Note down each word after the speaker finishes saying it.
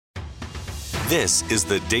This is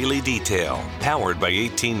the Daily Detail, powered by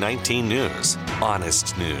 1819 News.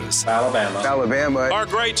 Honest news. Alabama. Our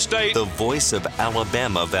great state. The voice of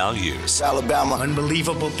Alabama values. Alabama.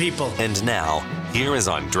 Unbelievable people. And now, here is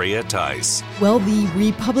Andrea Tice. Well, the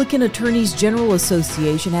Republican Attorneys General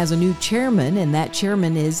Association has a new chairman, and that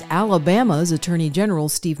chairman is Alabama's Attorney General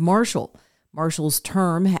Steve Marshall. Marshall's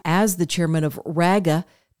term as the chairman of RAGA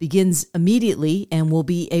begins immediately and will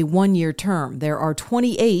be a one-year term. There are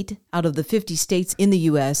 28 out of the 50 states in the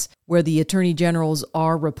U.S. where the attorney generals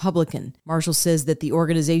are Republican. Marshall says that the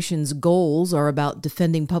organization's goals are about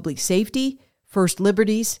defending public safety, first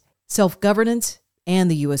liberties, self-governance, and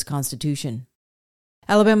the U.S. Constitution.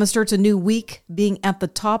 Alabama starts a new week being at the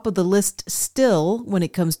top of the list still when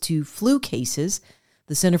it comes to flu cases.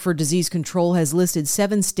 The Center for Disease Control has listed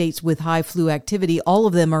 7 states with high flu activity. All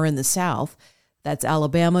of them are in the South. That's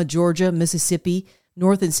Alabama, Georgia, Mississippi,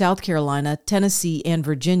 North and South Carolina, Tennessee, and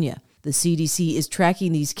Virginia. The CDC is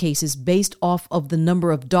tracking these cases based off of the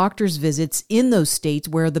number of doctor's visits in those states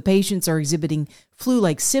where the patients are exhibiting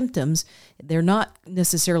flu-like symptoms. They're not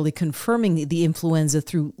necessarily confirming the influenza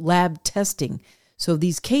through lab testing. So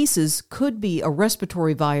these cases could be a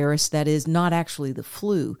respiratory virus that is not actually the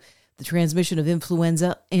flu. The transmission of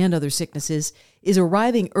influenza and other sicknesses is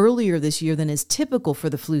arriving earlier this year than is typical for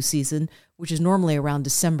the flu season, which is normally around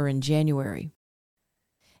December and January.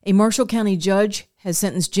 A Marshall County judge has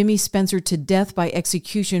sentenced Jimmy Spencer to death by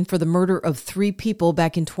execution for the murder of 3 people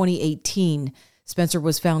back in 2018. Spencer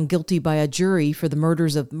was found guilty by a jury for the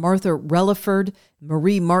murders of Martha Relaford,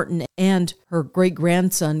 Marie Martin, and her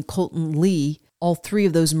great-grandson Colton Lee. All 3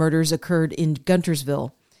 of those murders occurred in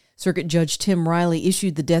Guntersville. Circuit Judge Tim Riley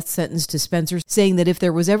issued the death sentence to Spencer, saying that if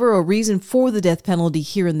there was ever a reason for the death penalty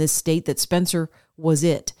here in this state, that Spencer was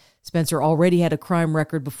it. Spencer already had a crime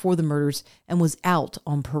record before the murders and was out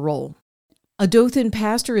on parole. A Dothan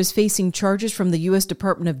pastor is facing charges from the U.S.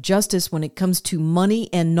 Department of Justice when it comes to money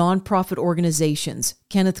and nonprofit organizations.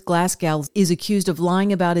 Kenneth Glasgow is accused of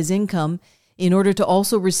lying about his income in order to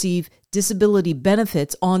also receive disability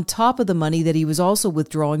benefits on top of the money that he was also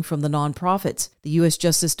withdrawing from the nonprofits. The U.S.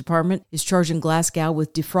 Justice Department is charging Glasgow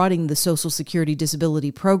with defrauding the Social Security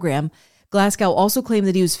Disability Program. Glasgow also claimed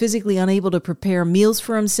that he was physically unable to prepare meals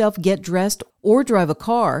for himself, get dressed, or drive a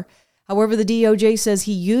car. However, the DOJ says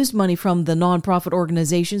he used money from the nonprofit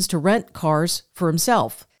organizations to rent cars for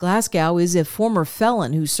himself. Glasgow is a former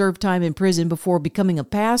felon who served time in prison before becoming a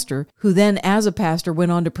pastor, who then, as a pastor,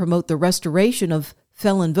 went on to promote the restoration of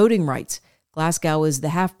felon voting rights. Glasgow is the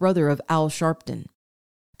half-brother of Al Sharpton.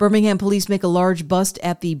 Birmingham police make a large bust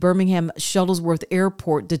at the Birmingham-Shuttlesworth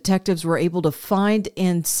airport. Detectives were able to find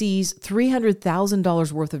and seize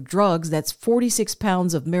 $300,000 worth of drugs. That's 46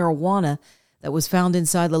 pounds of marijuana that was found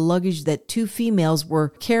inside the luggage that 2 females were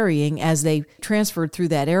carrying as they transferred through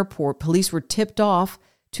that airport. Police were tipped off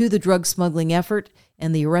to the drug smuggling effort,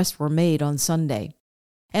 and the arrests were made on Sunday.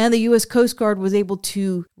 And the U.S. Coast Guard was able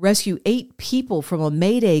to rescue 8 people from a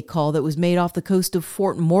Mayday call that was made off the coast of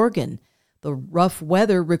Fort Morgan. The rough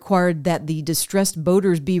weather required that the distressed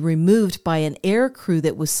boaters be removed by an air crew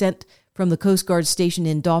that was sent from the Coast Guard station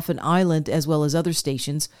in Dothan Island, as well as other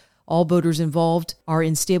stations. All boaters involved are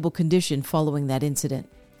in stable condition following that incident.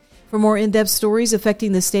 For more in-depth stories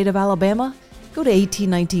affecting the state of Alabama, go to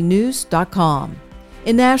 1819news.com.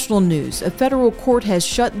 In national news, a federal court has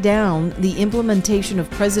shut down the implementation of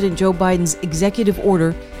President Joe Biden's executive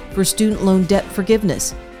order for student loan debt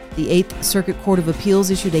forgiveness. The 8th Circuit Court of Appeals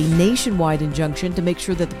issued a nationwide injunction to make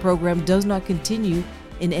sure that the program does not continue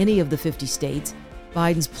in any of the 50 states.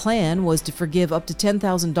 Biden's plan was to forgive up to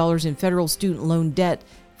 $10,000 in federal student loan debt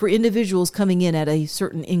for individuals coming in at a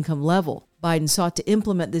certain income level. Biden sought to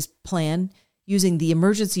implement this plan using the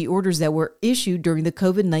emergency orders that were issued during the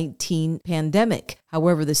COVID-19 pandemic.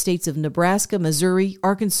 However, the states of Nebraska, Missouri,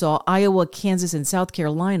 Arkansas, Iowa, Kansas, and South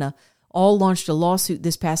Carolina all launched a lawsuit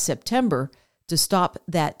this past September to stop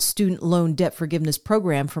that student loan debt forgiveness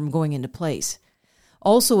program from going into place.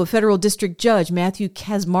 Also, a federal district judge, Matthew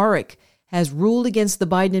Kaczmarek, has ruled against the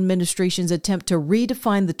Biden administration's attempt to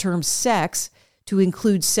redefine the term sex to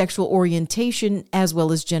include sexual orientation as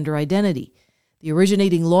well as gender identity. The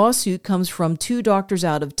originating lawsuit comes from 2 doctors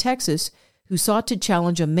out of Texas who sought to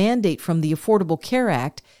challenge a mandate from the Affordable Care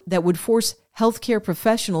Act that would force healthcare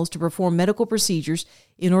professionals to perform medical procedures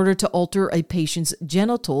in order to alter a patient's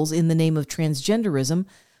genitals in the name of transgenderism.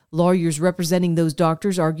 Lawyers representing those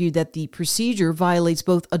doctors argued that the procedure violates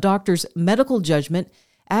both a doctor's medical judgment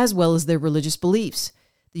as well as their religious beliefs.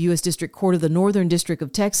 The U.S. District Court of the Northern District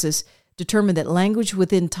of Texas determined that language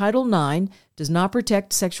within Title IX does not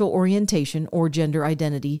protect sexual orientation or gender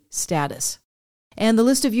identity status. And the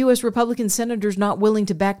list of U.S. Republican senators not willing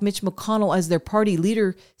to back Mitch McConnell as their party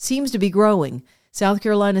leader seems to be growing. South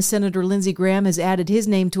Carolina Senator Lindsey Graham has added his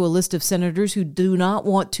name to a list of senators who do not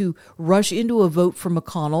want to rush into a vote for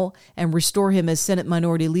McConnell and restore him as Senate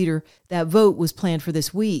Minority Leader. That vote was planned for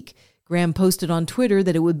this week. Graham posted on Twitter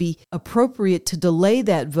that it would be appropriate to delay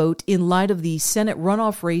that vote in light of the Senate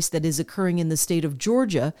runoff race that is occurring in the state of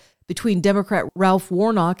Georgia between Democrat Ralph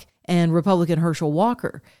Warnock and Republican Herschel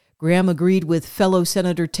Walker. Graham agreed with fellow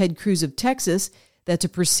Senator Ted Cruz of Texas that to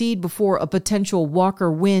proceed before a potential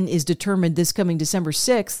Walker win is determined this coming December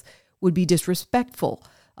 6th would be disrespectful.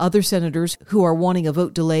 Other senators who are wanting a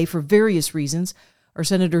vote delay for various reasons are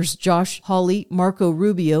Senators Josh Hawley, Marco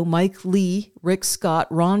Rubio, Mike Lee, Rick Scott,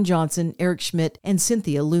 Ron Johnson, Eric Schmidt, and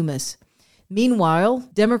Cynthia Loomis. Meanwhile,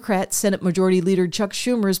 Democrat Senate Majority Leader Chuck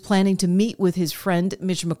Schumer is planning to meet with his friend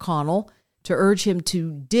Mitch McConnell to urge him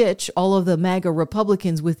to ditch all of the MAGA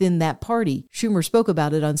Republicans within that party. Schumer spoke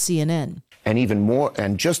about it on CNN. And even more,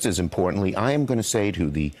 and just as importantly, I am going to say to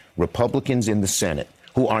the Republicans in the Senate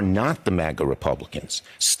who are not the MAGA Republicans,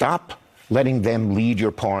 stop letting them lead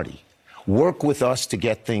your party. Work with us to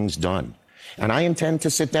get things done. And I intend to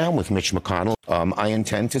sit down with Mitch McConnell. I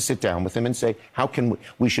intend to sit down with him and say, how can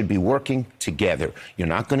we should be working together. You're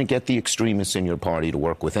not going to get the extremists in your party to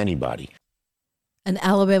work with anybody. An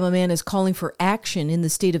Alabama man is calling for action in the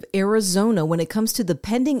state of Arizona when it comes to the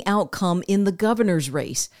pending outcome in the governor's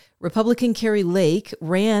race. Republican Kari Lake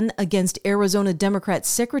ran against Arizona Democrat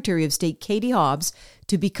Secretary of State Katie Hobbs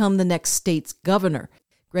to become the next state's governor.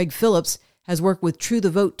 Greg Phillips has worked with True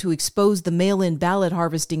the Vote to expose the mail-in ballot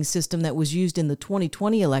harvesting system that was used in the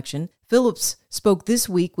 2020 election. Phillips spoke this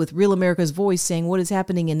week with Real America's Voice, saying what is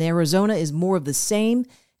happening in Arizona is more of the same,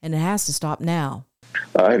 and it has to stop now.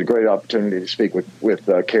 I had a great opportunity to speak with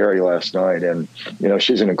Kari last night, and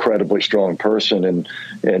she's an incredibly strong person,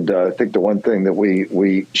 and I think the one thing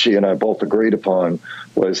that she and I both agreed upon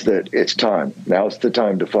was that it's time. Now's the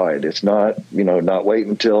time to fight. It's not not wait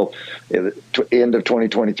until the end of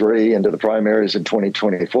 2023 into the primaries in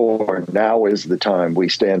 2024. Now is the time. We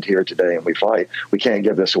stand here today and we fight. We can't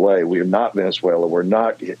give this away. We are not Venezuela. We're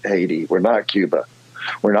not Haiti. We're not Cuba.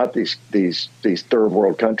 We're not these third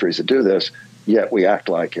world countries that do this. Yet we act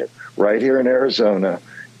like it. Right here in Arizona,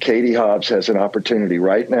 Katie Hobbs has an opportunity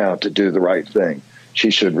right now to do the right thing.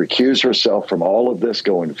 She should recuse herself from all of this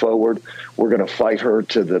going forward. We're going to fight her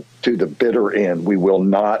to the bitter end. We will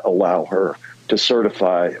not allow her to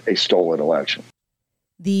certify a stolen election.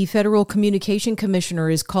 The Federal Communication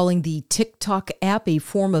Commissioner is calling the Tik Tok app a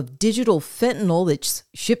form of digital fentanyl that's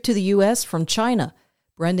shipped to the U.S. from China.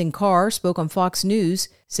 Brendan Carr spoke on Fox News,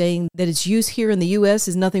 saying that its use here in the U.S.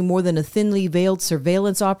 is nothing more than a thinly veiled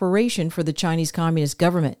surveillance operation for the Chinese Communist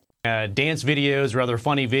government. Dance videos or other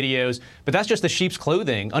funny videos, but that's just the sheep's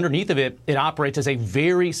clothing. Underneath of it, it operates as a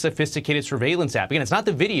very sophisticated surveillance app. Again, it's not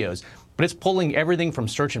the videos, but it's pulling everything from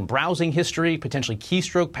search and browsing history, potentially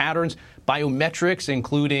keystroke patterns, biometrics,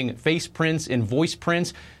 including face prints and voice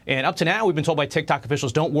prints. And up to now, we've been told by TikTok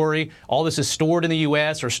officials, don't worry, all this is stored in the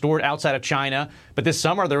U.S. or stored outside of China. But this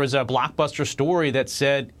summer, there was a blockbuster story that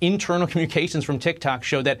said internal communications from TikTok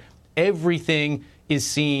showed that everything is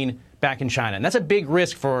seen back in China. And that's a big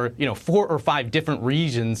risk for 4 or 5 different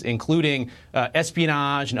reasons, including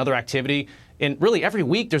espionage and other activity. And really, every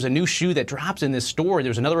week, there's a new shoe that drops in this story.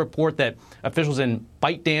 There's another report that officials in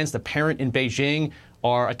ByteDance, the parent in Beijing,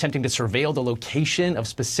 are attempting to surveil the location of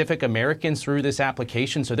specific Americans through this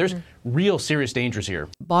application. So there's real serious dangers here.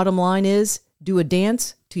 Bottom line is, do a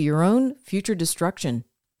dance to your own future destruction.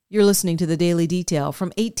 You're listening to The Daily Detail from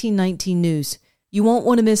 1819 News. You won't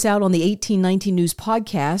want to miss out on the 1819 News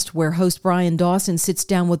podcast, where host Brian Dawson sits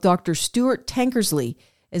down with Dr. Stuart Tankersley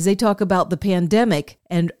as they talk about the pandemic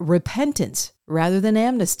and repentance rather than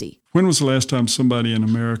amnesty. When was the last time somebody in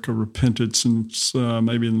America repented since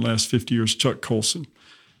maybe in the last 50 years? Chuck Colson.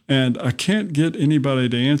 And I can't get anybody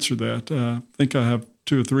to answer that. I think I have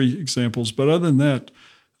 2 or 3 examples. But other than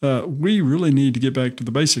that, we really need to get back to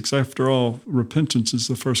the basics. After all, repentance is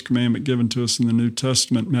the first commandment given to us in the New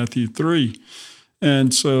Testament, Matthew 3.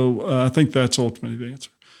 And so I think that's ultimately the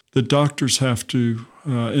answer. The doctors have to,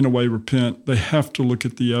 in a way, repent. They have to look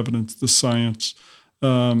at the evidence, the science.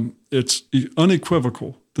 It's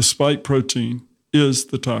unequivocal. The spike protein is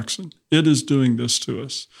the toxin. It is doing this to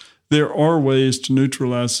us. There are ways to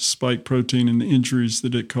neutralize the spike protein and the injuries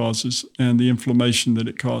that it causes and the inflammation that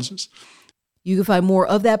it causes. You can find more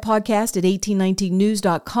of that podcast at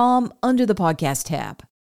 1819news.com under the podcast tab.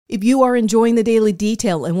 If you are enjoying The Daily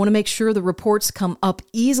Detail and want to make sure the reports come up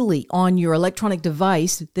easily on your electronic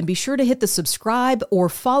device, then be sure to hit the subscribe or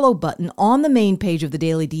follow button on the main page of The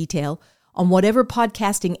Daily Detail on whatever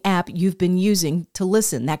podcasting app you've been using to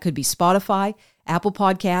listen. That could be Spotify, Apple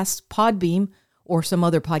Podcasts, Podbeam, or some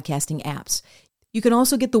other podcasting apps. You can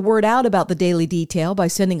also get the word out about the Daily Detail by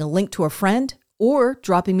sending a link to a friend or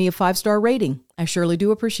dropping me a 5-star rating. I surely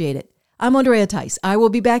do appreciate it. I'm Andrea Tice. I will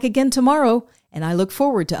be back again tomorrow, and I look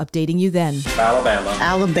forward to updating you then.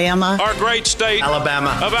 Alabama. Our great state of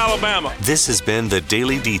Alabama. This has been the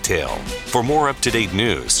Daily Detail. For more up-to-date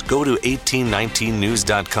news, go to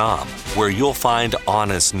 1819news.com, where you'll find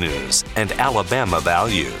honest news and Alabama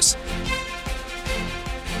values.